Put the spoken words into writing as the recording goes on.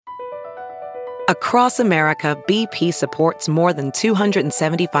Across America, BP supports more than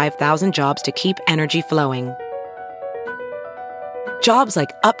 275,000 jobs to keep energy flowing. Jobs like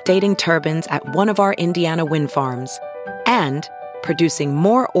updating turbines at one of our Indiana wind farms and producing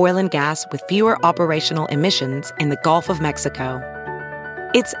more oil and gas with fewer operational emissions in the Gulf of Mexico.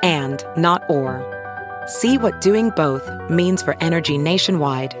 It's and, not or. See what doing both means for energy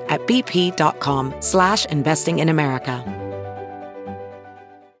nationwide at bp.com/investing in America.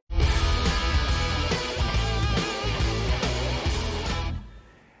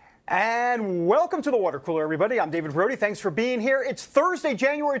 And welcome to the Water Cooler, everybody. I'm David Brody. Thanks for being here. It's Thursday,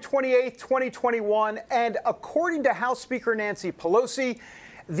 January 28th, 2021. And according to House Speaker Nancy Pelosi,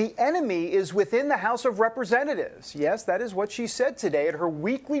 the enemy is within the House of Representatives. Yes, that is what she said today at her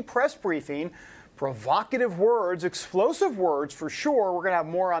weekly press briefing. Provocative words, explosive words for sure. We're going to have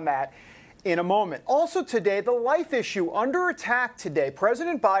more on that in a moment. Also today, the life issue under attack today.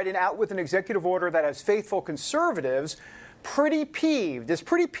 President Biden out with an executive order that has faithful conservatives pretty peeved. Is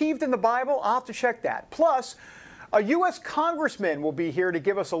pretty peeved in the Bible? I'll have to check that. Plus, a U.S. congressman will be here to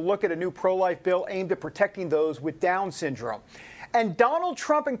give us a look at a new pro-life bill aimed at protecting those with Down syndrome. And Donald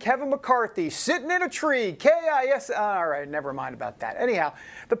Trump and Kevin McCarthy sitting in a tree. K-I-S. All right, never mind about that. Anyhow,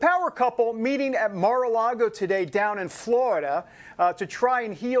 the power couple meeting at Mar-a-Lago today down in Florida to try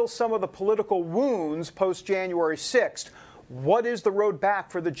and heal some of the political wounds post-January 6th. What is the road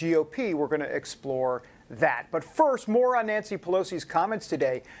back for the GOP? We're going to explore that. But first, more on Nancy Pelosi's comments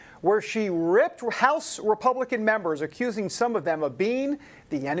today, where she ripped House Republican members, accusing some of them of being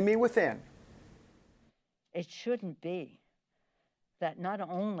the enemy within. It shouldn't be that not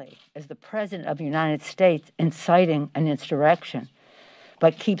only is the President of the United States inciting an insurrection,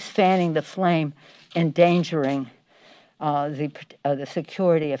 but keeps fanning the flame, endangering the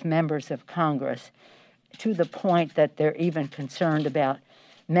security of members of Congress, to the point that they're even concerned about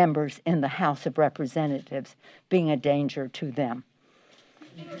members in the House of Representatives being a danger to them.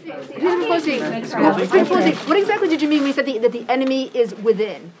 What exactly did you mean when you said that the enemy is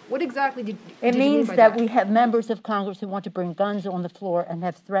within? What exactly did it you means mean by that we have members of Congress who want to bring guns on the floor and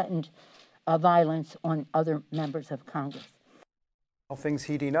have threatened violence on other members of Congress. All things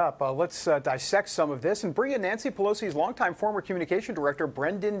heating up. Let's dissect some of this and bring in Nancy Pelosi's longtime former communication director,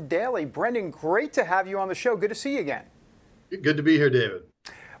 Brendan Daly. Brendan, great to have you on the show. Good to see you again. Good to be here, David.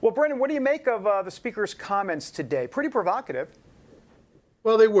 Well, Brendan, what do you make of the Speaker's comments today? Pretty provocative.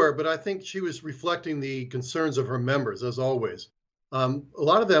 Well, they were, but I think she was reflecting the concerns of her members, as always. A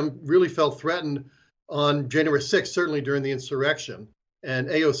lot of them really felt threatened on January 6th, certainly during the insurrection. And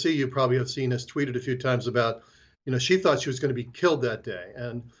AOC, you probably have seen, has tweeted a few times about, she thought she was going to be killed that day.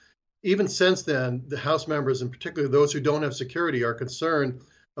 And even since then, the House members, and particularly those who don't have security, are concerned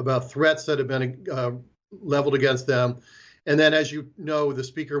about threats that have been leveled against them. And then, as you know, the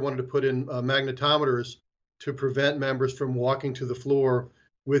Speaker wanted to put in magnetometers to prevent members from walking to the floor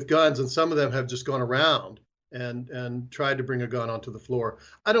with guns, and some of them have just gone around and tried to bring a gun onto the floor.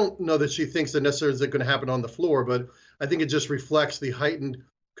 I don't know that she thinks that necessarily is going to happen on the floor, but I think it just reflects the heightened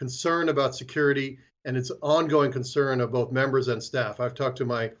concern about security and its ongoing concern of both members and staff. I've talked to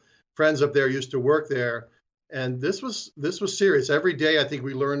my friends up there, used to work there, and this was serious. Every day, I think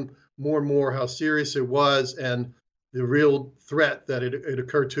we learn more and more how serious it was and the real threat that it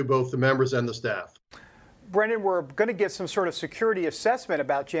occurred to both the members and the staff. Brendan, we're going to get some sort of security assessment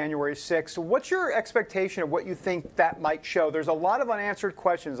about January 6th. What's your expectation of what you think that might show? There's a lot of unanswered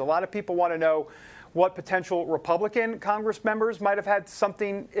questions. A lot of people want to know what potential Republican Congress members might have had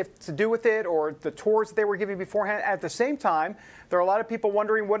something to do with it, or the tours that they were giving beforehand. At the same time, there are a lot of people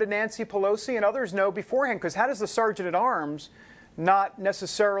wondering, what did Nancy Pelosi and others know beforehand? Because how does the Sergeant at Arms not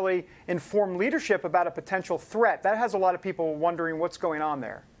necessarily inform leadership about a potential threat? That has a lot of people wondering what's going on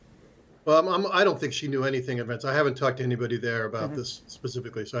there. Well, I don't think she knew anything in advance. I haven't talked to anybody there about this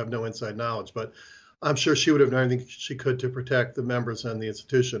specifically, so I have no inside knowledge. But I'm sure she would have done everything she could to protect the members and the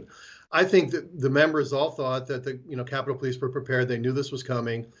institution. I think that the members all thought that the Capitol Police were prepared. They knew this was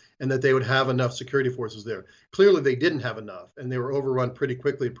coming, and that they would have enough security forces there. Clearly, they didn't have enough, and they were overrun pretty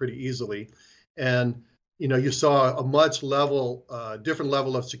quickly, pretty easily. And you saw a much different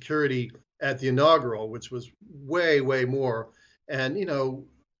level of security at the inaugural, which was way, way more. And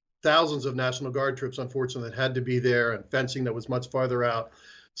thousands of National Guard troops, unfortunately, that had to be there, and fencing that was much farther out.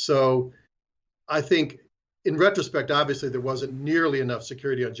 So I think in retrospect, obviously, there wasn't nearly enough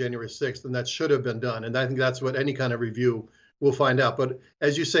security on January 6th, and that should have been done. And I think that's what any kind of review will find out. But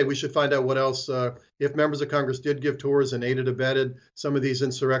as you say, we should find out what else. If members of Congress did give tours and aided, abetted some of these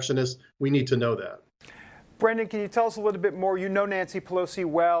insurrectionists, we need to know that. Brendan, can you tell us a little bit more? You know Nancy Pelosi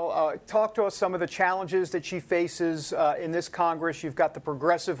well. Talk to us some of the challenges that she faces in this Congress. You've got the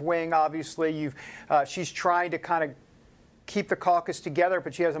progressive wing, obviously. She's trying to kind of keep the caucus together,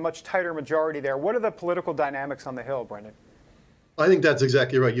 but she has a much tighter majority there. What are the political dynamics on the Hill, Brendan? I think that's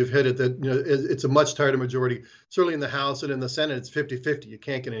exactly right. You've hit it, that it's a much tighter majority. Certainly in the House and in the Senate, it's 50-50. You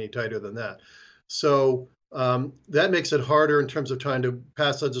can't get any tighter than that. So that makes it harder in terms of trying to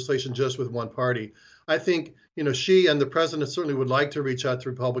pass legislation just with one party. I think, she and the president certainly would like to reach out to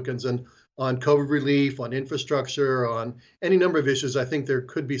Republicans and on COVID relief, on infrastructure, on any number of issues. I think there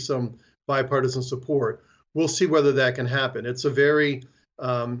could be some bipartisan support. We'll see whether that can happen. It's a very,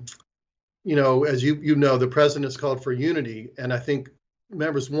 as the president has called for unity, and I think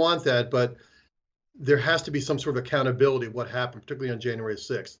members want that, but there has to be some sort of accountability of what happened, particularly on January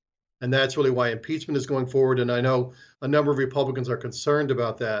 6th. And that's really why impeachment is going forward. And I know a number of Republicans are concerned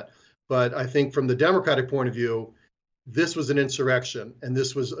about that. But I think from the Democratic point of view, this was an insurrection, and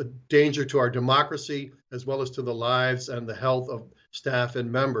this was a danger to our democracy, as well as to the lives and the health of staff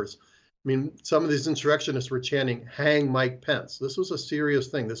and members. I mean, some of these insurrectionists were chanting, "Hang Mike Pence." This was a serious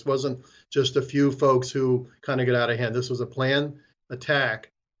thing. This wasn't just a few folks who kind of get out of hand. This was a planned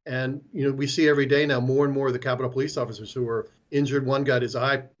attack. And, we see every day now more and more of the Capitol Police officers who were injured. One got his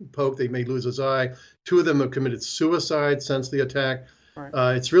eye poked. They may lose his eye. Two of them have committed suicide since the attack.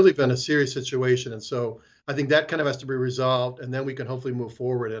 Right. It's really been a serious situation. And so I think that kind of has to be resolved, and then we can hopefully move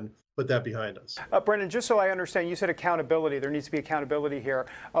forward and put that behind us. Brendan, just so I understand, you said accountability. There needs to be accountability here.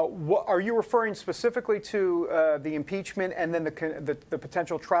 Are you referring specifically to the impeachment and then the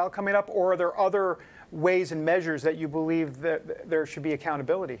potential trial coming up, or are there other ways and measures that you believe that there should be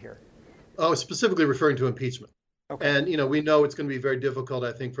accountability here? Oh, specifically referring to impeachment. Okay. And, we know it's going to be very difficult,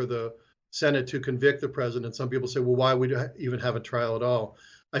 I think, for the Senate to convict the president. Some people say, well, why would we even have a trial at all?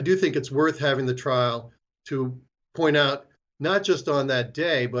 I do think it's worth having the trial to point out, not just on that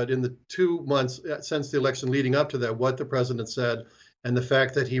day, but in the 2 months since the election leading up to that, what the president said, and the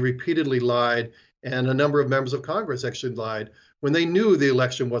fact that he repeatedly lied, and a number of members of Congress actually lied when they knew the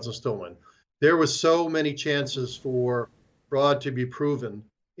election wasn't stolen. There was so many chances for fraud to be proven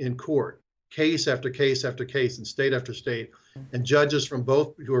in court, case after case after case, and state after state, and judges from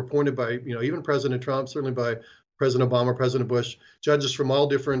both who were appointed by, even President Trump, certainly by President Obama, President Bush, judges from all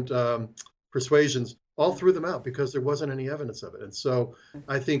different persuasions, all threw them out because there wasn't any evidence of it. And so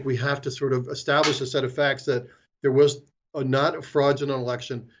I think we have to sort of establish a set of facts that there was not a fraudulent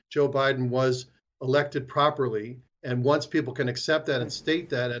election. Joe Biden was elected properly. And once people can accept that and state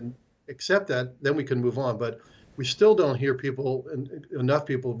that and accept that, then we can move on. But we still don't hear enough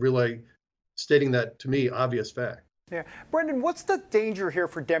people really stating that, to me, obvious fact. Yeah. Brendan, what's the danger here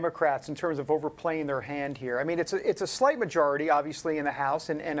for Democrats in terms of overplaying their hand here? I mean, it's a slight majority, obviously, in the House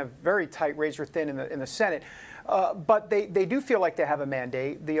and a very tight razor thin in the Senate. But they do feel like they have a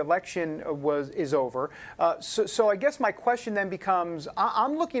mandate. The election is over. So I guess my question then becomes,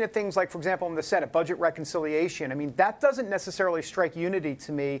 I'm looking at things like, for example, in the Senate, budget reconciliation. I mean, that doesn't necessarily strike unity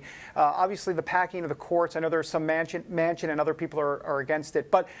to me. Obviously, the packing of the courts, I know there's some Manchin and other people are against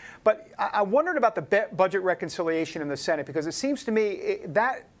it. But I wondered about the budget reconciliation in the Senate, because it seems to me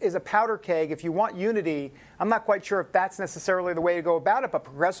that is a powder keg. If you want unity, I'm not quite sure if that's necessarily the way to go about it, but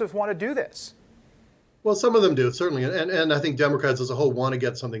progressives want to do this. Well, some of them do, certainly. And I think Democrats as a whole want to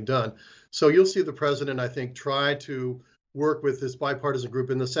get something done. So you'll see the president, I think, try to work with this bipartisan group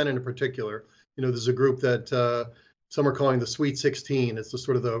in the Senate in particular. There's a group that some are calling the Sweet 16. It's the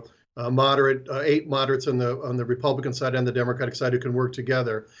sort of the moderate, 8 moderates on the Republican side and the Democratic side who can work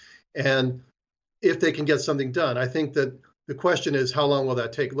together. And if they can get something done, I think that the question is, how long will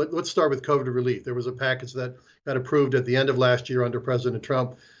that take? Let's start with COVID relief. There was a package that got approved at the end of last year under President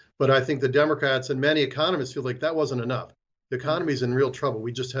Trump. But I think the Democrats and many economists feel like that wasn't enough. The economy's in real trouble.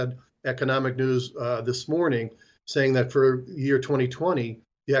 We just had economic news this morning saying that for year 2020,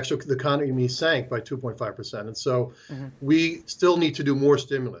 the economy sank by 2.5%. And so we still need to do more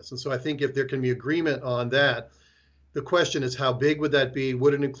stimulus. And so I think if there can be agreement on that, the question is, how big would that be?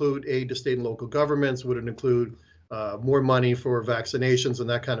 Would it include aid to state and local governments? Would it include more money for vaccinations and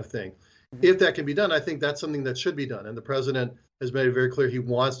that kind of thing? If that can be done, I think that's something that should be done. And the president has made it very clear he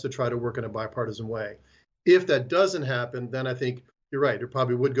wants to try to work in a bipartisan way. If that doesn't happen, then I think you're right. It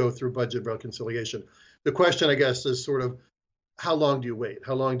probably would go through budget reconciliation. The question, I guess, is sort of, how long do you wait?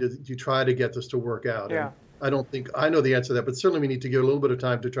 How long do you try to get this to work out? Yeah. And I don't think I know the answer to that, but certainly we need to give a little bit of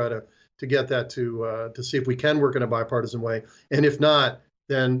time to try to get that to see if we can work in a bipartisan way. And if not,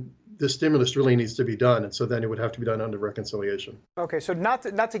 then the stimulus really needs to be done. And so then it would have to be done under reconciliation. Okay, so not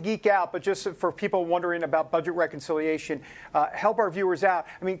to geek out, but just for people wondering about budget reconciliation, help our viewers out.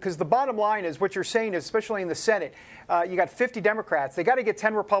 I mean, because the bottom line is what you're saying is, especially in the Senate, you got 50 Democrats. They got to get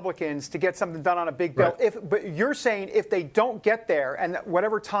 10 Republicans to get something done on a big bill. Right. But you're saying if they don't get there, and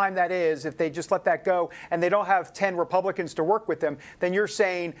whatever time that is, if they just let that go and they don't have 10 Republicans to work with them, then you're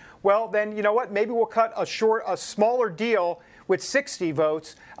saying, well, then you know what? Maybe we'll cut a smaller deal with 60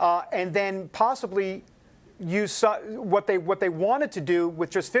 votes, and then possibly use what they wanted to do with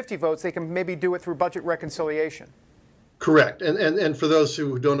just 50 votes. They can maybe do it through budget reconciliation. Correct. And for those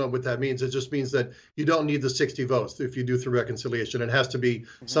who don't know what that means, it just means that you don't need the 60 votes if you do through reconciliation. It has to be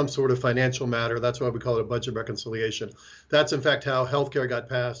some sort of financial matter. That's why we call it a budget reconciliation. That's, in fact, how healthcare got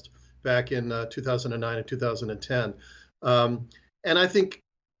passed back in 2009 and 2010. And I think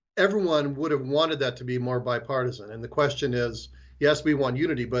everyone would have wanted that to be more bipartisan. And the question is, yes, we want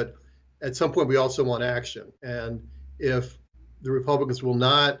unity, but at some point we also want action. And if the Republicans will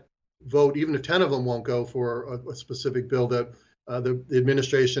not vote, even if 10 of them won't go for a specific bill that the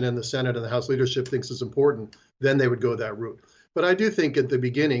administration and the Senate and the House leadership thinks is important, then they would go that route. But I do think at the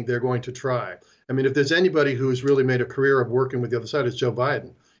beginning they're going to try. I mean, if there's anybody who's really made a career of working with the other side, it's Joe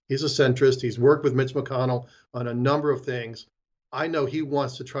Biden. He's a centrist. He's worked with Mitch McConnell on a number of things. I know he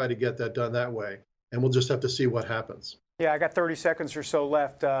wants to try to get that done that way, and we'll just have to see what happens. Yeah, I got 30 seconds or so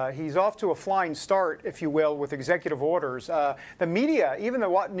left. He's off to a flying start, if you will, with executive orders. The media, even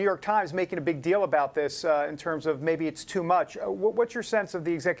the New York Times, making a big deal about this in terms of maybe it's too much. What's your sense of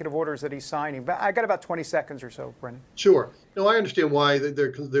the executive orders that he's signing? I got about 20 seconds or so, Brendan. Sure. No, I understand why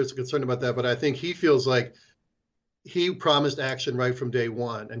there's a concern about that, but I think he feels like he promised action right from day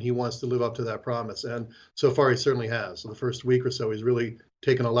one, and he wants to live up to that promise. And so far, he certainly has. So the first week or so, he's really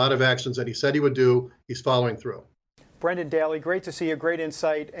taken a lot of actions that he said he would do. He's following through. Brendan Daly, great to see you. Great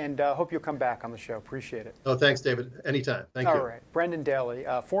insight, and hope you'll come back on the show. Appreciate it. Oh, thanks, David. Anytime. Thank you. All right. Brendan Daly,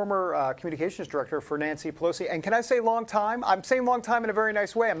 former communications director for Nancy Pelosi. And can I say long time? I'm saying long time in a very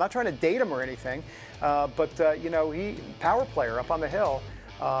nice way. I'm not trying to date him or anything, but he power player up on the Hill.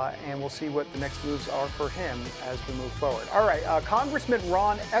 And we'll see what the next moves are for him as we move forward. All right, Congressman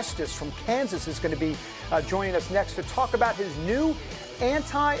Ron Estes from Kansas is going to be joining us next to talk about his new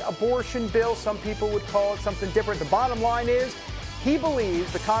anti-abortion bill. Some people would call it something different. The bottom line is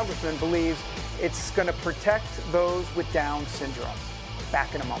the congressman believes it's going to protect those with Down syndrome.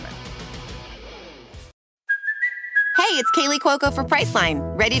 Back in a moment. Hey, it's Kaylee Cuoco for Priceline.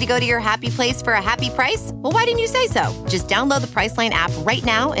 Ready to go to your happy place for a happy price? Well, why didn't you say so? Just download the Priceline app right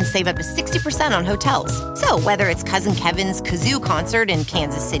now and save up to 60% on hotels. So whether it's Cousin Kevin's Kazoo Concert in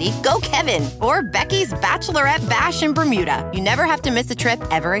Kansas City, go Kevin, or Becky's Bachelorette Bash in Bermuda, you never have to miss a trip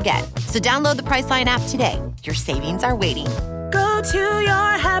ever again. So download the Priceline app today. Your savings are waiting. Go to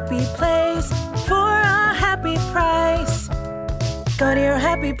your happy place for a happy price. Go to your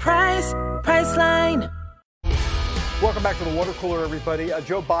happy price, Priceline. Welcome back to the water cooler, everybody.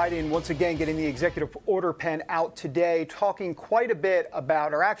 Joe Biden once again getting the executive order pen out today, talking quite a bit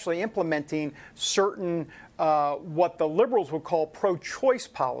about, or actually implementing certain what the liberals would call pro-choice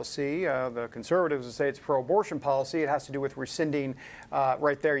policy. The conservatives would say it's pro-abortion policy. It has to do with rescinding.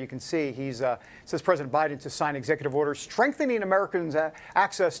 Right there, you can see says President Biden to sign executive orders strengthening Americans'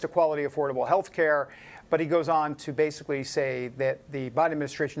 access to quality, affordable health care. But he goes on to basically say that the Biden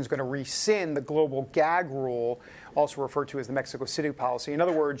administration is going to rescind the global gag rule, also referred to as the Mexico City policy. In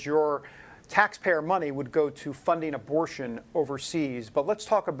other words, your taxpayer money would go to funding abortion overseas. But let's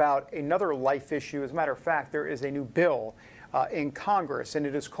talk about another life issue. As a matter of fact, there is a new bill in Congress, and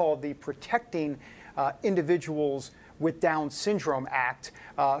it is called the Protecting Individuals with Down Syndrome Act,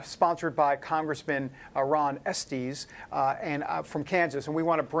 sponsored by Congressman Ron Estes and from Kansas. And we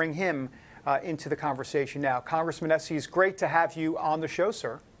want to bring him into the conversation now. Congressman Estes, great to have you on the show,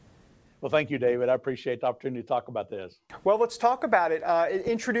 sir. Well, thank you, David. I appreciate the opportunity to talk about this. Well, let's talk about it.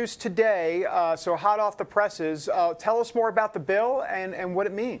 Introduced today, so hot off the presses. Tell us more about the bill and what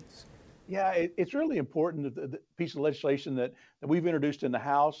it means. Yeah, it's really important that the piece of legislation that we've introduced in the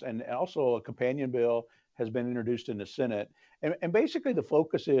House and also a companion bill has been introduced in the Senate. And basically the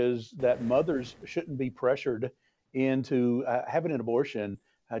focus is that mothers shouldn't be pressured into having an abortion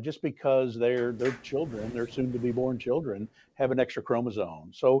just because their children, their soon-to-be-born children, have an extra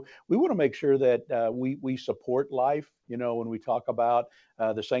chromosome. So we want to make sure that we support life. You know, when we talk about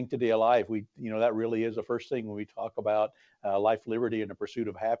the sanctity of life, that really is the first thing when we talk about life, liberty, and the pursuit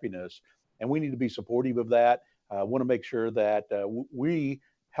of happiness. And we need to be supportive of that. Want to make sure that we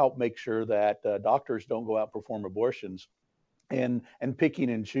help make sure that doctors don't go out and perform abortions and picking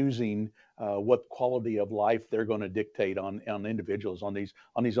and choosing what quality of life they're going to dictate on individuals, on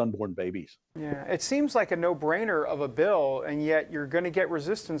these unborn babies. Yeah, it seems like a no-brainer of a bill, and yet you're going to get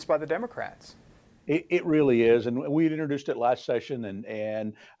resistance by the Democrats. It really is, and we had introduced it last session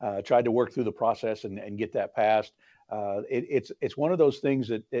and tried to work through the process and get that passed. It's one of those things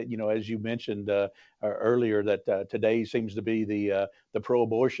that as you mentioned earlier, that today seems to be the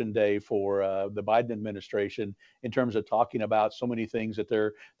pro-abortion day for the Biden administration in terms of talking about so many things that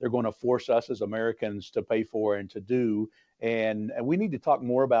they're going to force us as Americans to pay for and to do, and we need to talk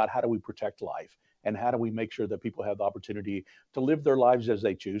more about how do we protect life and how do we make sure that people have the opportunity to live their lives as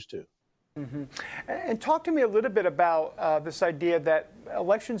they choose to. Mm-hmm. And talk to me a little bit about this idea that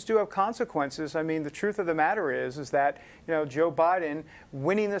elections do have consequences. I mean, the truth of the matter is that Joe Biden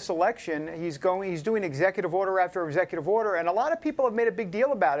winning this election, he's doing executive order after executive order, and a lot of people have made a big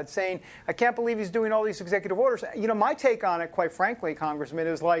deal about it, saying, "I can't believe he's doing all these executive orders." My take on it, quite frankly, Congressman,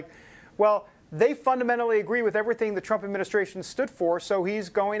 is like, well, they fundamentally agree with everything the Trump administration stood for, so he's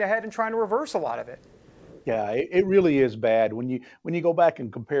going ahead and trying to reverse a lot of it. Yeah, it really is bad when you go back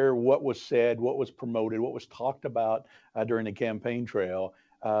and compare what was said, what was promoted, what was talked about during the campaign trail.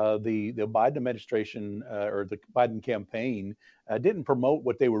 The Biden administration or the Biden campaign didn't promote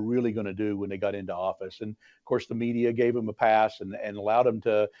what they were really going to do when they got into office, and of course the media gave them a pass and allowed them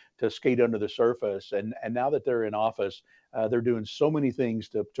to skate under the surface. And now that they're in office, they're doing so many things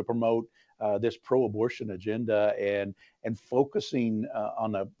to promote this pro-abortion agenda and focusing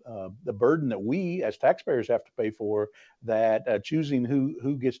on the burden that we as taxpayers have to pay for, that choosing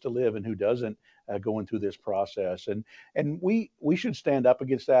who gets to live and who doesn't going through this process. And we should stand up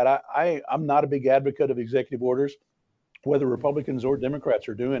against that. I'm not a big advocate of executive orders, whether Republicans or Democrats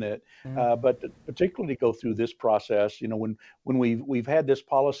are doing it, but particularly go through this process. When we've had this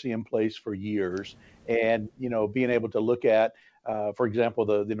policy in place for years, and being able to look at, for example,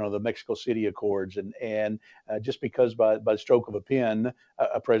 the Mexico City Accords, and just because by the stroke of a pen,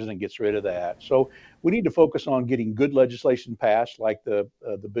 a president gets rid of that. So we need to focus on getting good legislation passed, like the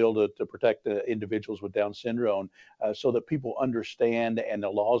bill to protect individuals with Down syndrome, so that people understand and the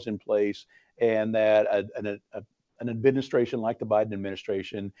laws in place, and that an administration like the Biden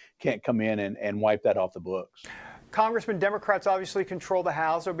administration can't come in and wipe that off the books. Congressman, Democrats obviously control the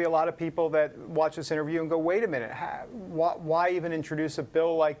House. There'll be a lot of people that watch this interview and go, wait a minute, why even introduce a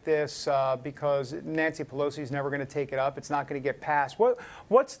bill like this? Because Nancy Pelosi is never going to take it up. It's not going to get passed.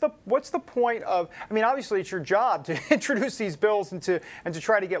 What's the point of, I mean, obviously it's your job to introduce these bills and to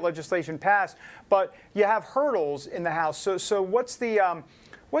try to get legislation passed, but you have hurdles in the House. So what's the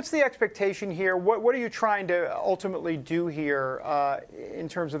expectation here? What are you trying to ultimately do here in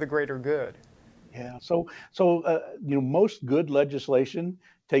terms of the greater good? Yeah. So most good legislation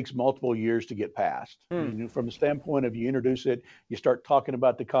takes multiple years to get passed. From the standpoint of you introduce it, you start talking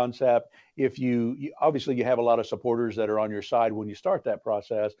about the concept. If you obviously you have a lot of supporters that are on your side when you start that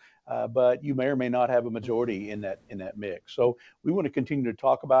process, but you may or may not have a majority in that mix. So we want to continue to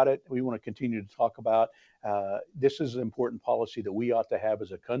talk about it. We want to continue to talk about this is an important policy that we ought to have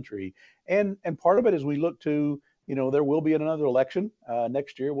as a country. And part of it is we look to, there will be another election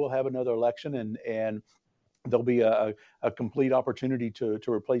next year. We'll have another election, and there'll be a complete opportunity to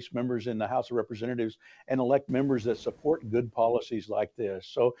replace members in the House of Representatives and elect members that support good policies like this.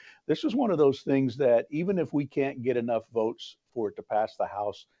 So this is one of those things that even if we can't get enough votes for it to pass the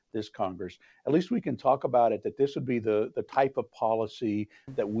House this Congress, at least we can talk about it, that this would be the type of policy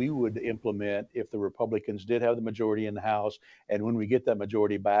that we would implement if the Republicans did have the majority in the House. And when we get that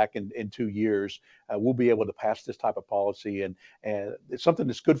majority back in 2 years, we'll be able to pass this type of policy. And it's something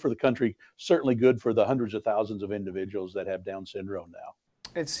that's good for the country, certainly good for the hundreds of thousands of individuals that have Down syndrome now.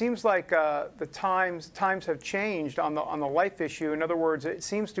 It seems like the times have changed on the life issue. In other words, it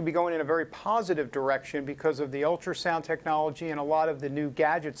seems to be going in a very positive direction because of the ultrasound technology and a lot of the new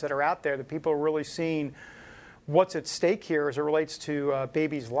gadgets that are out there, that people are really seeing what's at stake here as it relates to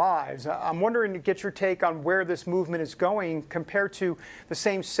babies' lives. I'm wondering to get your take on where this movement is going compared to the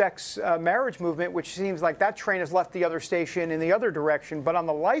same-sex marriage movement, which seems like that train has left the other station in the other direction. But on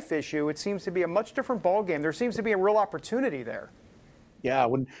the life issue, it seems to be a much different ballgame. There seems to be a real opportunity there. Yeah,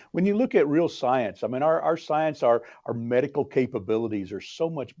 when you look at real science, I mean, our science, our medical capabilities are so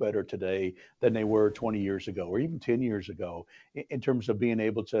much better today than they were 20 years ago or even 10 years ago in terms of being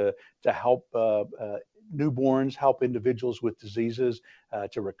able to help newborns, help individuals with diseases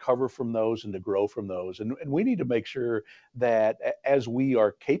to recover from those and to grow from those. And we need to make sure that as we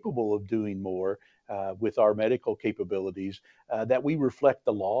are capable of doing more, with our medical capabilities, that we reflect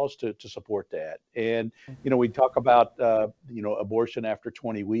the laws to support that. And, we talk about, abortion after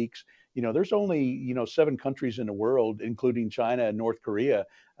 20 weeks. There's only, 7 countries in the world, including China and North Korea,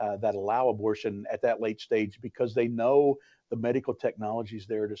 that allow abortion at that late stage because they know the medical technology is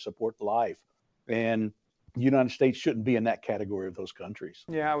there to support life. And the United States shouldn't be in that category of those countries.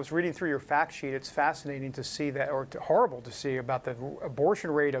 Yeah, I was reading through your fact sheet. It's fascinating to see that, or horrible to see about the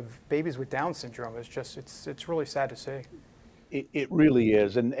abortion rate of babies with Down syndrome. It's really sad to see. It really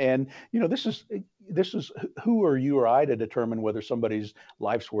is, and this is who are you or I to determine whether somebody's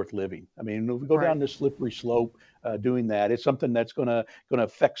life's worth living. I mean, if we go down this slippery slope doing that, it's something that's going to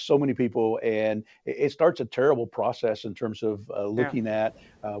affect so many people, and it starts a terrible process in terms of looking at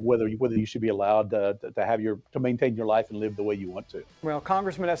whether you should be allowed to maintain your life and live the way you want to. Well,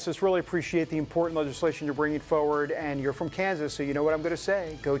 Congressman Estes, really appreciate the important legislation you're bringing forward, and you're from Kansas, so you know what I'm going to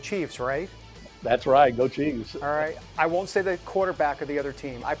say. Go Chiefs, right? That's right. Go Chiefs. All right. I won't say the quarterback of the other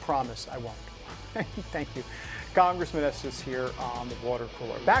team. I promise I won't. Thank you. Congressman Estes here on the Water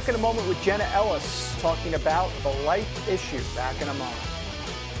Cooler. Back in a moment with Jenna Ellis talking about the life issue. Back in a moment.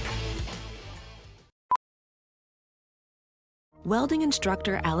 Welding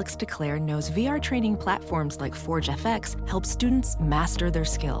instructor Alex DeClaire knows VR training platforms like ForgeFX help students master their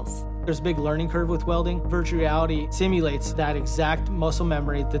skills. There's a big learning curve with welding. Virtual reality simulates that exact muscle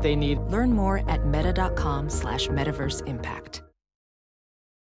memory that they need. Learn more at meta.com/metaverseimpact.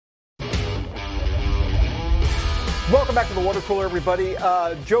 Welcome back to the Water Cooler, everybody.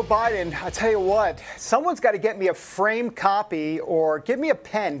 Joe Biden, I tell you what, someone's got to get me a framed copy or give me a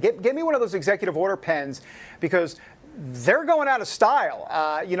pen. Get me one of those executive order pens, because they're going out of style.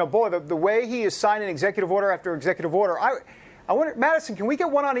 The way he is signing executive order after executive order. I wonder, Madison, can we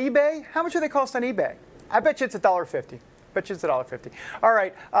get one on eBay? How much do they cost on eBay? I bet you it's $1.50. All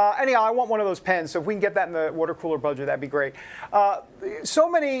right. Anyhow, I want one of those pens, so if we can get that in the water cooler budget, that'd be great. So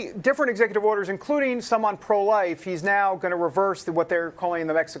many different executive orders, including some on pro-life. He's now going to reverse what they're calling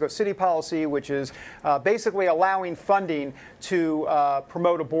the Mexico City policy, which is basically allowing funding to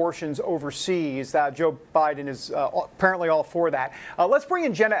promote abortions overseas. Joe Biden is apparently all for that. Let's bring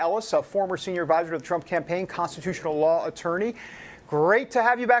in Jenna Ellis, a former senior advisor to the Trump campaign, constitutional law attorney. Great to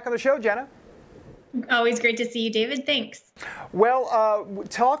have you back on the show, Jenna. Always great to see you, David. Thanks. Well,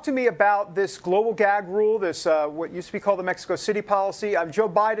 talk to me about this global gag rule, this what used to be called the Mexico City policy. Joe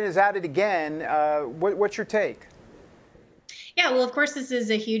Biden is at it again. What's your take? Yeah, well, of course, this is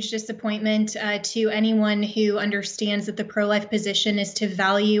a huge disappointment to anyone who understands that the pro-life position is to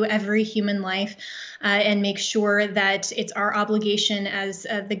value every human life and make sure that it's our obligation as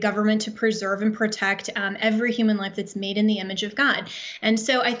the government to preserve and protect every human life that's made in the image of God. And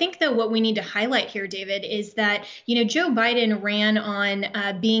so I think that what we need to highlight here, David, is that, Joe Biden ran on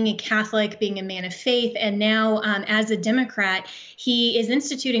being a Catholic, being a man of faith, and now as a Democrat, he is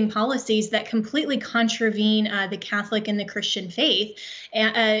instituting policies that completely contravene the Catholic and the Christian faith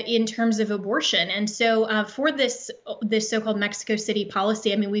in terms of abortion. And so for this so-called Mexico City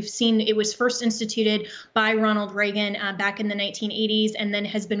policy, I mean, we've seen it was first instituted by Ronald Reagan back in the 1980s and then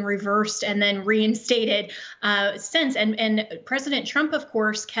has been reversed and then reinstated since. And President Trump, of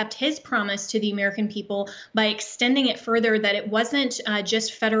course, kept his promise to the American people by extending it further, that it wasn't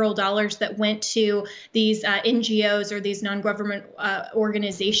just federal dollars that went to these NGOs or these non-government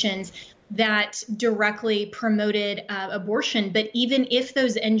organizations that directly promoted abortion. But even if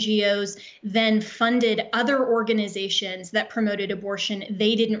those NGOs then funded other organizations that promoted abortion,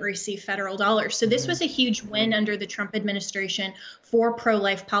 they didn't receive federal dollars. So this was a huge win under the Trump administration for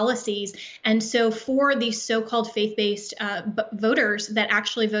pro-life policies. And so for these so-called faith-based voters that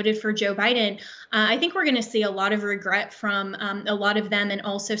actually voted for Joe Biden, I think we're going to see a lot of regret from a lot of them, and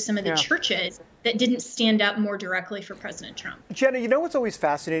also some of the churches that didn't stand up more directly for President Trump. Jenna, you know what's always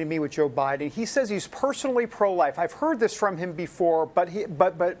fascinated me with Joe Biden? He says he's personally pro-life. I've heard this from him before, but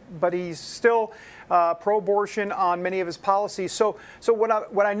he's still pro-abortion on many of his policies. So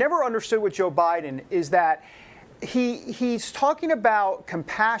what I never understood with Joe Biden is that he's talking about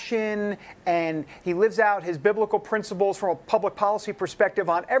compassion, and he lives out his biblical principles from a public policy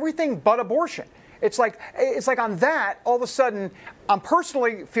perspective on everything but abortion. It's like on that, all of a sudden, I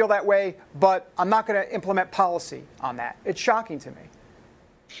personally feel that way, but I'm not going to implement policy on that. It's shocking to me.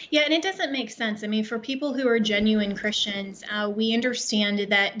 Yeah, and it doesn't make sense. I mean, for people who are genuine Christians, we understand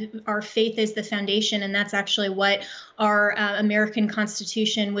that our faith is the foundation, and that's actually what our American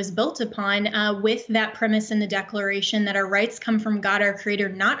Constitution was built upon, with that premise in the Declaration that our rights come from God, our Creator,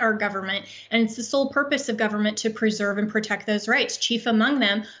 not our government. And it's the sole purpose of government to preserve and protect those rights. Chief among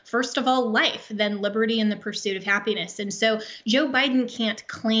them, first of all, life, then liberty and the pursuit of happiness. And so Joe Biden can't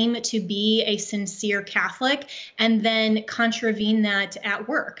claim to be a sincere Catholic and then contravene that at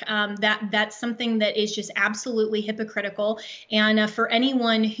work. That's something that is just absolutely hypocritical. And for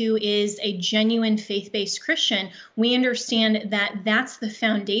anyone who is a genuine faith-based Christian, we understand that that's the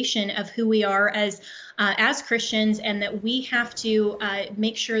foundation of who we are as Christians, and that we have to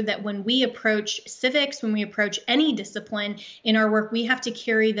make sure that when we approach civics, when we approach any discipline in our work, we have to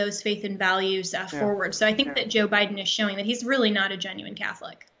carry those faith and values forward. So I think that Joe Biden is showing that he's really not a genuine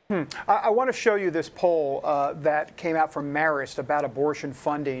Catholic. I want to show you this poll that came out from Marist about abortion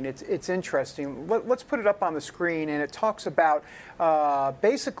funding. It's interesting. Let's put it up on the screen, and it talks about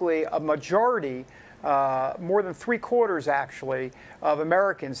basically a majority, more than 3/4 actually, of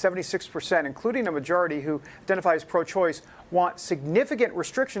Americans, 76%, including a majority who identify as pro-choice, want significant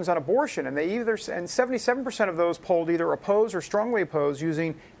restrictions on abortion, and 77% of those polled either oppose or strongly oppose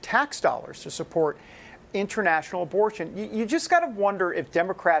using tax dollars to support international abortion. You just got to wonder if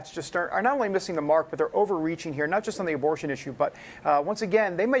Democrats just are not only missing the mark, but they're overreaching here, not just on the abortion issue, but once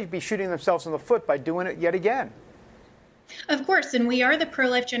again, they may be shooting themselves in the foot by doing it yet again. Of course, and we are the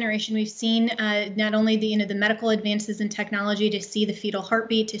pro-life generation. We've seen not only the medical advances in technology to see the fetal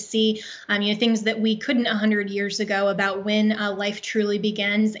heartbeat, to see things that we couldn't 100 years ago about when life truly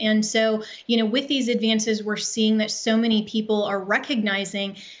begins. And so, with these advances, we're seeing that so many people are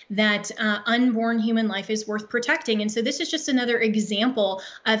recognizing that unborn human life is worth protecting. And so this is just another example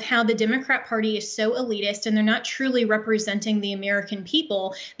of how the Democrat Party is so elitist, and they're not truly representing the American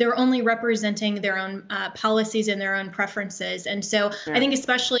people. They're only representing their own policies and their own preferences. And so I think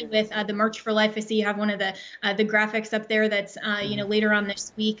especially with the March for Life, I see you have one of the graphics up there that's later on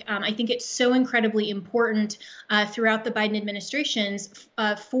this week. I think it's so incredibly important throughout the Biden administrations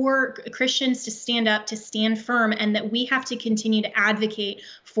for Christians to stand up, to stand firm, and that we have to continue to advocate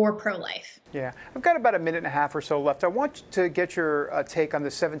for pro-life. Yeah, I've got about a minute and a half or so left. I want to get your take on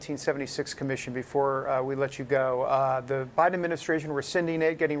the 1776 Commission before we let you go. The Biden administration rescinding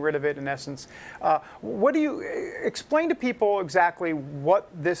it, getting rid of it in essence. What do you explain to people exactly what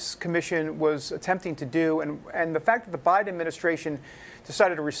this commission was attempting to do, and the fact that the Biden administration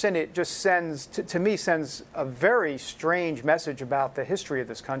decided to rescind it just sends a very strange message about the history of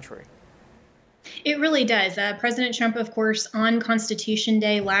this country. It really does. President Trump, of course, on Constitution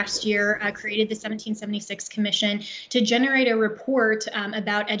Day last year, created the 1776 Commission to generate a report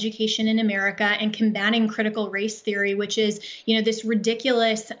about education in America and combating critical race theory, which is, this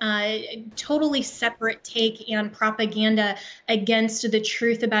ridiculous, totally separate take and propaganda against the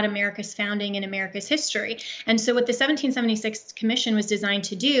truth about America's founding and America's history. And so what the 1776 Commission was designed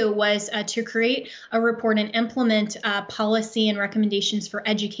to do was to create a report and implement policy and recommendations for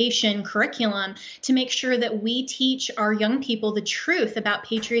education curriculum to make sure that we teach our young people the truth about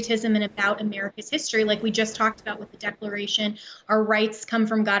patriotism and about America's history. Like we just talked about with the Declaration, our rights come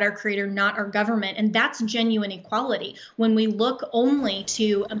from God, our Creator, not our government. And that's genuine equality. When we look only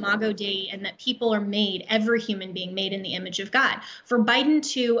to Imago Dei and that people are made, every human being made in the image of God. For Biden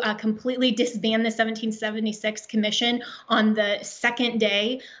to completely disband the 1776 Commission on the second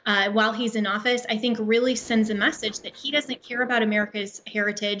day while he's in office, I think really sends a message that he doesn't care about America's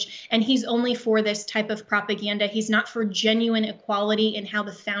heritage, and he's only for this type of propaganda. He's not for genuine equality in how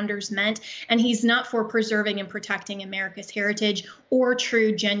the founders meant, and he's not for preserving and protecting America's heritage or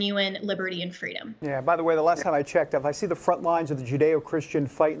true, genuine liberty and freedom. Yeah, by the way, the last time I checked, if I see the front lines of the Judeo-Christian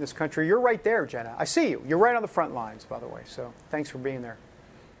fight in this country, you're right there, Jenna. I see you. You're right on the front lines, by the way, so thanks for being there.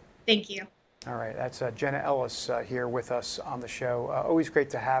 Thank you. All right, that's Jenna Ellis here with us on the show. Always great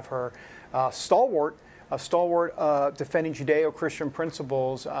to have her. A stalwart defending Judeo-Christian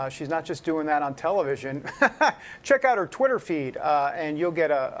principles. She's not just doing that on television. Check out her Twitter feed, and you'll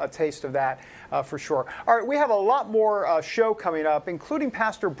get a taste of that for sure. All right, we have a lot more show coming up, including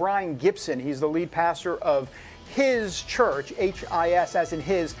Pastor Brian Gibson. He's the lead pastor of his church, H-I-S as in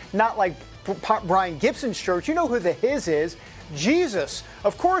his, not like Brian Gibson's church. You know who the his is. Jesus.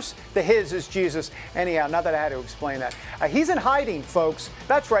 Of course, the his is Jesus. Anyhow, not that I had to explain that. He's in hiding, folks.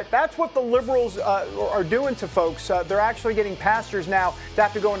 That's right. That's what the liberals are doing to folks. They're actually getting pastors now that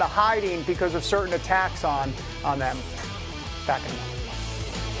have to go into hiding because of certain attacks on them. Back in a moment.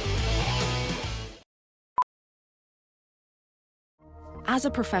 As a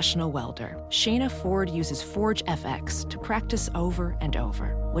professional welder, Shayna Ford uses Forge FX to practice over and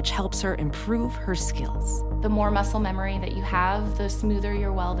over, which helps her improve her skills. The more muscle memory that you have, the smoother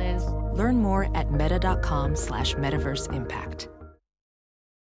your weld is. Learn more at meta.com/metaverseimpact.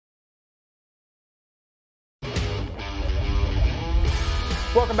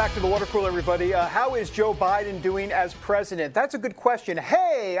 Welcome back to the Water Cooler, everybody. How is Joe Biden doing as president? That's a good question.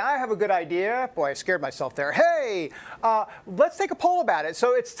 Hey, I have a good idea. Boy, I scared myself there. Hey, let's take a poll about it.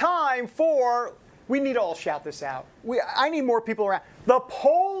 So it's time for, we need to all shout this out. I need more people around. The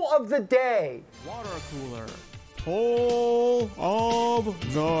poll of the day. Water Cooler, poll of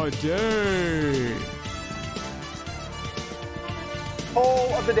the day.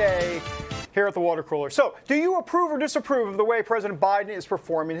 Poll of the day here at the Water Cooler. So, do you approve or disapprove of the way President Biden is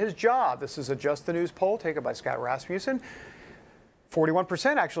performing his job? This is a Just the News poll taken by Scott Rasmussen.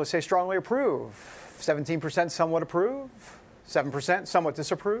 41% actually say strongly approve. 17% somewhat approve. 7% somewhat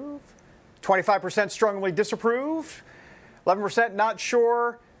disapprove. 25% strongly disapprove. 11% not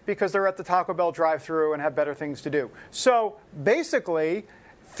sure because they're at the Taco Bell drive-thru and have better things to do. So, basically,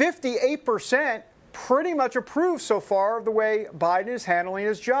 58% pretty much approved so far of the way Biden is handling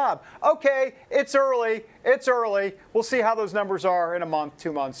his job. Okay, it's early. It's early. We'll see how those numbers are in a month,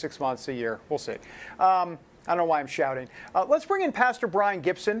 2 months, 6 months, a year. We'll see. I don't know why I'm shouting. Let's bring in Pastor Brian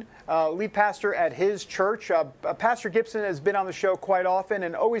Gibson, lead pastor at his church. Pastor Gibson has been on the show quite often,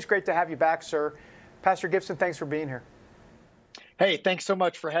 and always great to have you back, sir. Pastor Gibson, thanks for being here. Hey, thanks so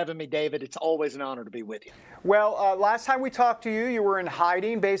much for having me, David. It's always an honor to be with you. Well, last time we talked to you, you were in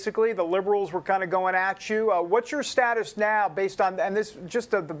hiding, basically. The liberals were kind of going at you. What's your status now based on, and this,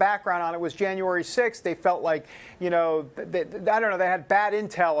 just the background on it was January 6th. They felt like, I don't know, they had bad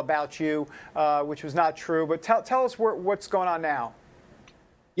intel about you, which was not true. But tell us what's going on now.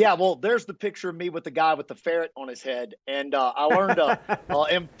 Yeah, well, there's the picture of me with the guy with the ferret on his head. And I learned an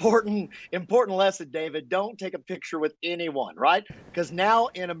important lesson, David. Don't take a picture with anyone, right? Because now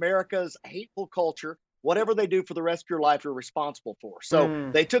in America's hateful culture, whatever they do for the rest of your life, you're responsible for.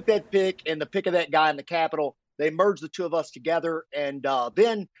 So they took that pic and the pic of that guy in the Capitol. They merged the two of us together. And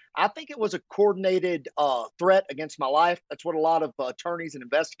then I think it was a coordinated threat against my life. That's what a lot of attorneys and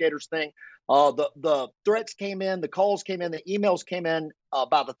investigators think. The threats came in, the calls came in, the emails came in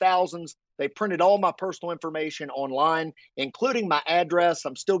by the thousands. They printed all my personal information online, including my address.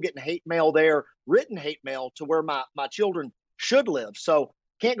 I'm still getting hate mail there, written hate mail to where my children should live. So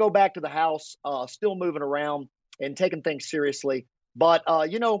can't go back to the house, still moving around and taking things seriously. But,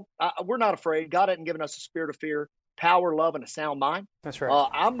 we're not afraid. God hasn't given us a spirit of fear, power, love, and a sound mind. That's right.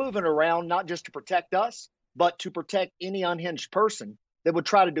 I'm moving around not just to protect us, but to protect any unhinged person that would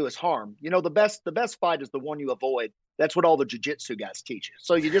try to do us harm. The best fight is the one you avoid. That's what all the jiu-jitsu guys teach you.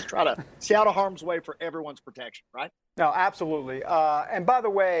 So you just try to stay out of harm's way for everyone's protection, right? No, absolutely. And by the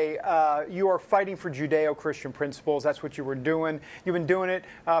way, you are fighting for Judeo-Christian principles. That's what you were doing. You've been doing it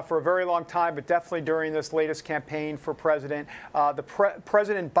for a very long time, but definitely during this latest campaign for president.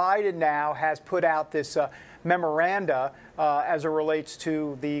 President Biden now has put out this memoranda as it relates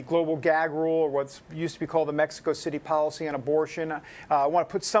to the global gag rule, or what's used to be called the Mexico City policy on abortion. I want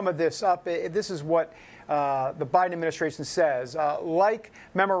to put some of this up. This is what the Biden administration says. Like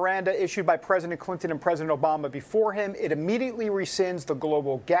memoranda issued by President Clinton and President Obama before him, it immediately rescinds the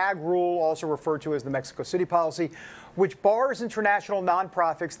global gag rule, also referred to as the Mexico City policy, which bars international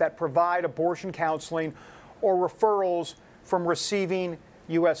nonprofits that provide abortion counseling or referrals from receiving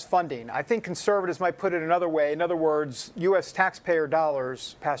U.S. funding. I think conservatives might put it another way. In other words, U.S. taxpayer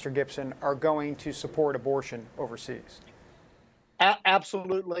dollars, Pastor Gibson, are going to support abortion overseas.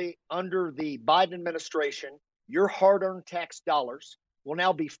 Absolutely. Under the Biden administration, your hard-earned tax dollars will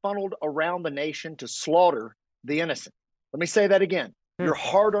now be funneled around the nation to slaughter the innocent. Let me say that again. Your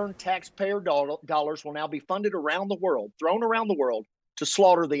hard-earned taxpayer dollars will now be funded around the world, thrown around the world to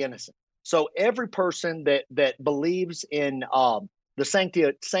slaughter the innocent. So every person that believes in the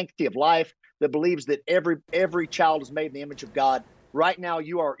sanctity of life, that believes that every child is made in the image of God, right now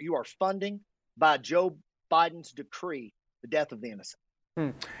you are funding by Joe Biden's decree the death of the innocent.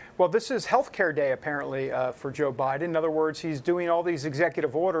 Well, this is healthcare day, apparently, for Joe Biden. In other words, he's doing all these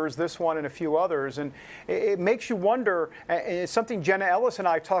executive orders, this one and a few others. And it makes you wonder, and it's something Jenna Ellis and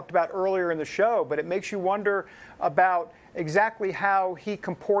I talked about earlier in the show, but it makes you wonder about exactly how he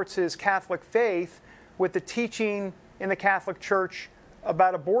comports his Catholic faith with the teaching in the Catholic Church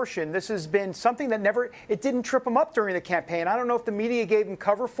about abortion. This has been something that it didn't trip him up during the campaign. I don't know if the media gave him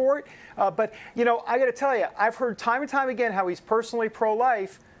cover for it, but, I got to tell you, I've heard time and time again how he's personally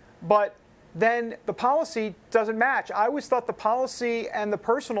pro-life, but then the policy doesn't match. I always thought the policy and the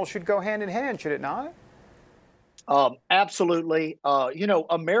personal should go hand in hand, should it not? Absolutely.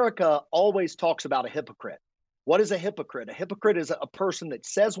 America always talks about a hypocrite. What is a hypocrite? A hypocrite is a person that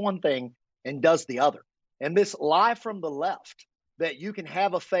says one thing and does the other. And this lie from the left that you can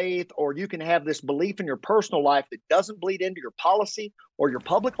have a faith or you can have this belief in your personal life that doesn't bleed into your policy or your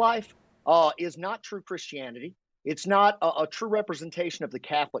public life is not true Christianity. It's not a true representation of the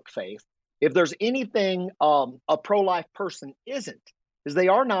Catholic faith. If there's anything a pro-life person isn't, is they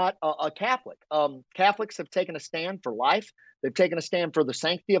are not a Catholic. Catholics have taken a stand for life. They've taken a stand for the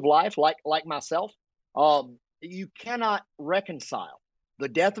sanctity of life, like myself. You cannot reconcile the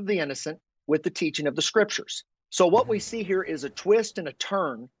death of the innocent with the teaching of the scriptures. So what we see here is a twist and a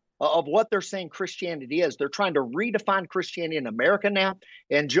turn of what they're saying Christianity is. They're trying to redefine Christianity in America now,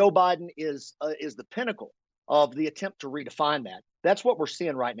 and Joe Biden is the pinnacle of the attempt to redefine that. That's what we're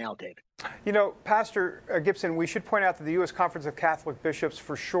seeing right now, David. You know, Pastor Gibson, we should point out that the U.S. Conference of Catholic Bishops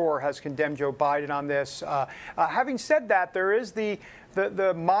for sure has condemned Joe Biden on this. Having said that, there is the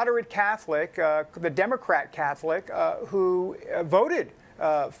moderate Catholic, the Democrat Catholic, who voted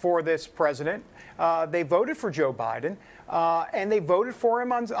for this president. They voted for Joe Biden, and they voted for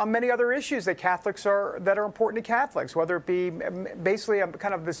him on many other issues that that are important to Catholics, whether it be basically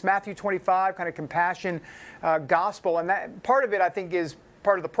kind of this Matthew 25 kind of compassion gospel. And that part of it, I think, is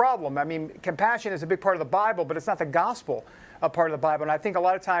part of the problem. I mean, compassion is a big part of the Bible, but it's not the gospel part of the Bible. And I think a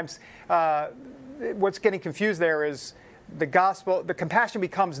lot of times what's getting confused there is the gospel, the compassion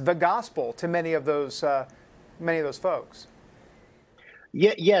becomes the gospel to many of those folks.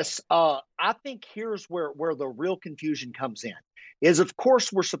 Yes. I think here's where the real confusion comes in is, of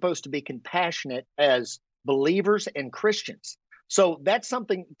course, we're supposed to be compassionate as believers and Christians. So that's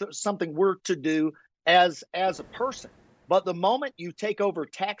something we're to do as a person. But the moment you take over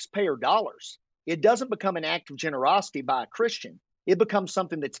taxpayer dollars, it doesn't become an act of generosity by a Christian. It becomes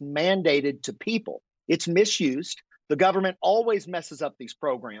something that's mandated to people. It's misused. The government always messes up these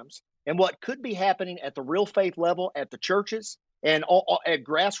programs. And what could be happening at the real faith level, at the churches, and at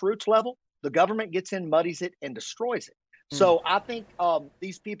grassroots level, the government gets in, muddies it, and destroys it. So I think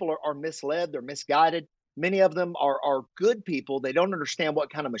these people are misled. They're misguided. Many of them are good people. They don't understand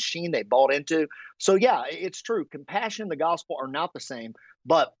what kind of machine they bought into. So, yeah, it's true. Compassion and the gospel are not the same,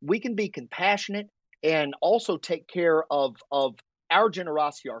 but we can be compassionate and also take care of our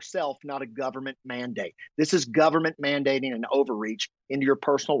generosity ourselves, not a government mandate. This is government mandating an overreach into your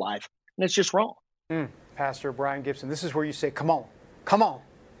personal life, and it's just wrong. Pastor Brian Gibson, this is where you say, come on,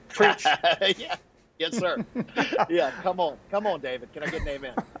 preach. Yeah. Yes, sir. Yeah, come on, David. Can I get an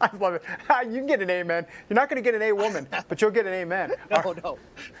amen? I love it. You can get an amen. You're not going to get an A-woman, but you'll get an amen.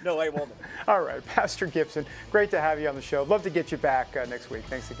 No A-woman. All right, Pastor Gibson, great to have you on the show. Love to get you back next week.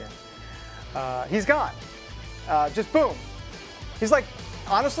 Thanks again. He's gone. Just boom. He's like,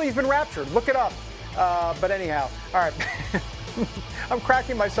 honestly, he's been raptured. Look it up. But anyhow, all right. I'm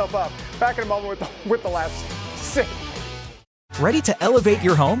cracking myself up. Back in a moment with the last sip. Ready to elevate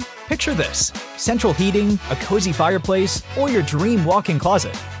your home? Picture this: central heating, a cozy fireplace, or your dream walk-in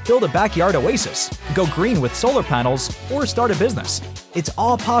closet. Build a backyard oasis, go green with solar panels, or start a business. It's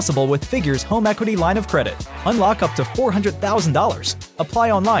all possible with Figure's home equity line of credit. Unlock up to $400,000.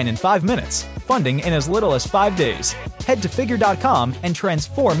 Apply online in 5 minutes. Funding in as little as 5 days. Head to Figure.com and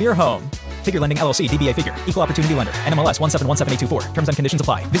transform your home. Figure Lending LLC, DBA Figure, Equal Opportunity Lender, NMLS 1717824. Terms and conditions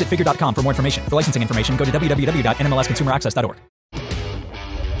apply. Visit Figure.com for more information. For licensing information, go to www.nmlsconsumeraccess.org.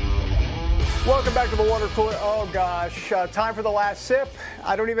 Welcome back to the water cooler. Oh gosh, time for the last sip.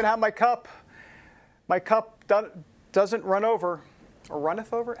 I don't even have my cup. My cup doesn't run over, or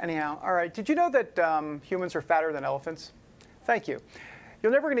runneth over. Anyhow, all right. Did you know that humans are fatter than elephants? Thank you.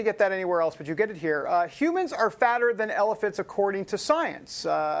 You're never going to get that anywhere else, but you get it here. Humans are fatter than elephants according to science.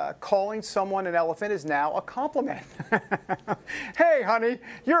 Calling someone an elephant is now a compliment. Hey, honey,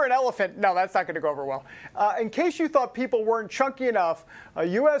 you're an elephant. No, that's not going to go over well. In case you thought people weren't chunky enough, a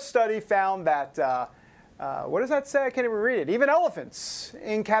U.S. study found that, what does that say? I can't even read it. Even elephants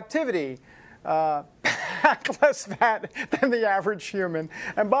in captivity pack less fat than the average human.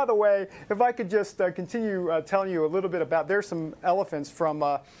 And by the way, if I could just continue telling you a little bit about, there's some elephants from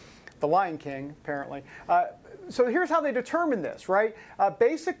The Lion King, apparently. So here's how they determined this, right?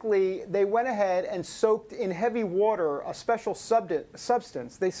 Basically, they went ahead and soaked in heavy water a special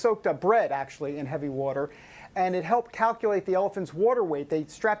substance. They soaked bread, actually, in heavy water, and it helped calculate the elephant's water weight. They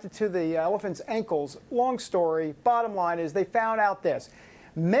strapped it to the elephant's ankles. Long story. Bottom line is they found out this.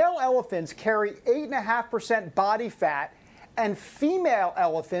 Male elephants carry 8.5% body fat, and female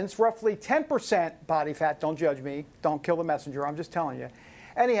elephants, roughly 10% body fat. Don't judge me. Don't kill the messenger. I'm just telling you.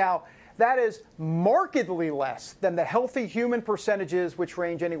 Anyhow, that is markedly less than the healthy human percentages, which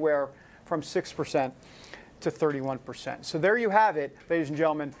range anywhere from 6% to 31%. So there you have it, ladies and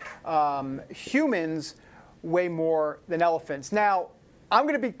gentlemen. Humans weigh more than elephants. Now, I'm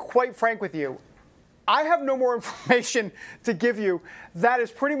going to be quite frank with you. I have no more information to give you. That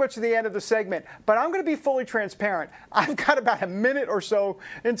is pretty much the end of the segment. But I'm going to be fully transparent. I've got about a minute or so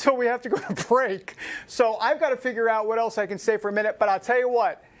until we have to go to break. So I've got to figure out what else I can say for a minute. But I'll tell you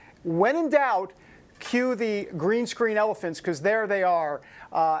what, when in doubt, cue the green screen elephants, because there they are.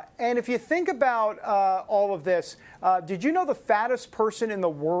 And if you think about all of this, did you know the fattest person in the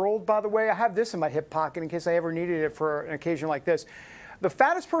world, by the way? I have this in my hip pocket in case I ever needed it for an occasion like this. The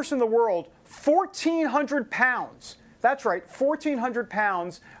fattest person in the world, 1,400 pounds. That's right, 1,400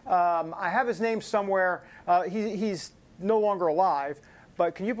 pounds. I have his name somewhere. He's no longer alive,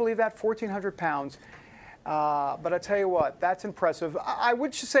 but can you believe that? 1,400 pounds. But I tell you what, that's impressive. I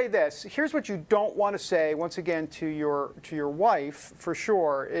would just say this. Here's what you don't want to say, once again, to your wife, for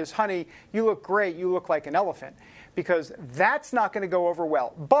sure, is, honey, you look great. You look like an elephant. Because that's not going to go over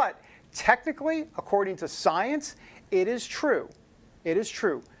well. But technically, according to science, it is true. It is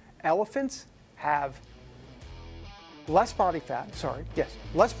true. Elephants have less body fat,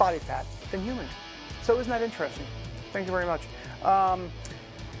 less body fat than humans. So isn't that interesting? Thank you very much. I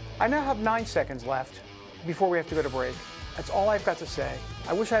now have 9 seconds left before we have to go to break. That's all I've got to say.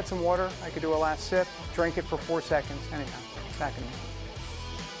 I wish I had some water. I could do a last sip, drink it for 4 seconds. Anyhow, back in a minute.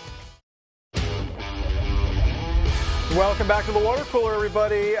 Welcome back to the water cooler,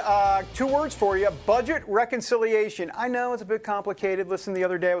 everybody. 2 words for you: budget reconciliation. I know it's a bit complicated. Listen, the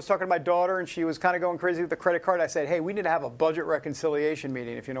other day I was talking to my daughter and she was kind of going crazy with the credit card. I said, hey, we need to have a budget reconciliation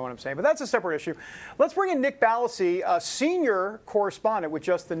meeting, if you know what I'm saying. But that's a separate issue. Let's bring in Nick Ballasy, a senior correspondent with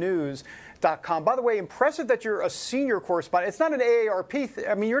JustTheNews.com. By the way, impressive that you're a senior correspondent. It's not an AARP.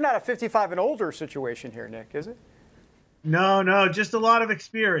 I mean, you're not a 55 and older situation here, Nick, is it? No, just a lot of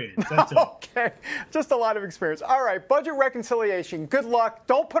experience. That's Okay, just a lot of experience. All right, budget reconciliation. Good luck.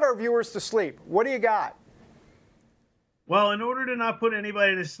 Don't put our viewers to sleep. What do you got? Well, in order to not put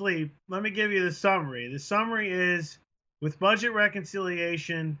anybody to sleep, let me give you the summary. The summary is, with budget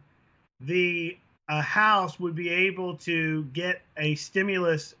reconciliation, the House would be able to get a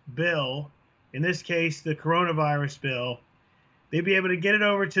stimulus bill, in this case, the coronavirus bill. They'd be able to get it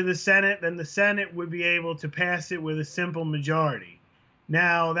over to the Senate, then the Senate would be able to pass it with a simple majority.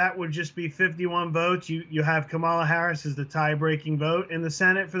 Now, that would just be 51 votes. You have Kamala Harris as the tie-breaking vote in the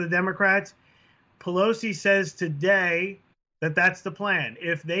Senate for the Democrats. Pelosi says today that that's the plan.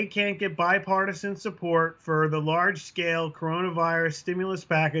 If they can't get bipartisan support for the large-scale coronavirus stimulus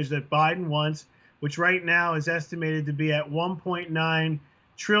package that Biden wants, which right now is estimated to be at $1.9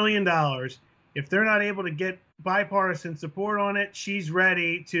 trillion, if they're not able to get bipartisan support on it, she's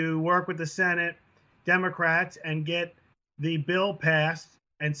ready to work with the Senate Democrats and get the bill passed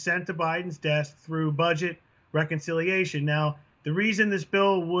and sent to Biden's desk through budget reconciliation. Now, the reason this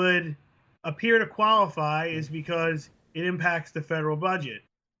bill would appear to qualify is because it impacts the federal budget.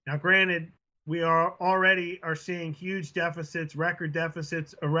 Now, granted, we are seeing huge deficits, record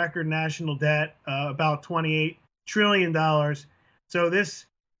deficits, a record national debt, about $28 trillion. So this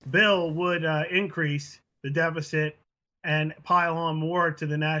bill would increase the deficit and pile on more to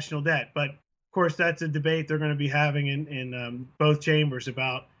the national debt. But of course, that's a debate they're going to be having in both chambers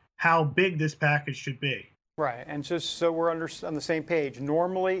about how big this package should be. Right, and just so we're on the same page,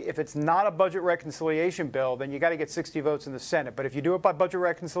 normally if it's not a budget reconciliation bill, then you got to get 60 votes in the Senate. But if you do it by budget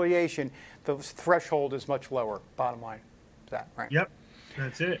reconciliation, the threshold is much lower, bottom line. Is that right? Yep.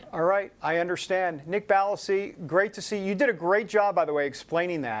 That's it. All right, I understand. Nick Ballasy, great to see you. You did a great job, by the way,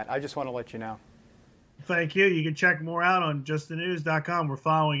 explaining that. I just want to let you know. Thank you. You can check more out on JustTheNews.com. We're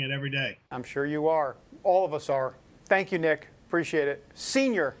following it every day. I'm sure you are. All of us are. Thank you, Nick. Appreciate it.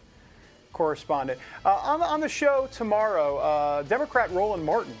 Senior correspondent. On the show tomorrow, Democrat Roland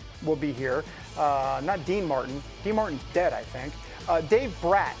Martin will be here. Not Dean Martin. Dean Martin's dead, I think. Dave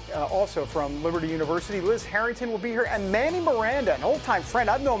Bratt, also from Liberty University. Liz Harrington will be here. And Manny Miranda, an old-time friend.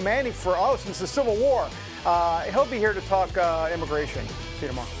 I've known Manny since the Civil War. He'll be here to talk immigration. See you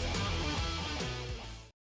tomorrow.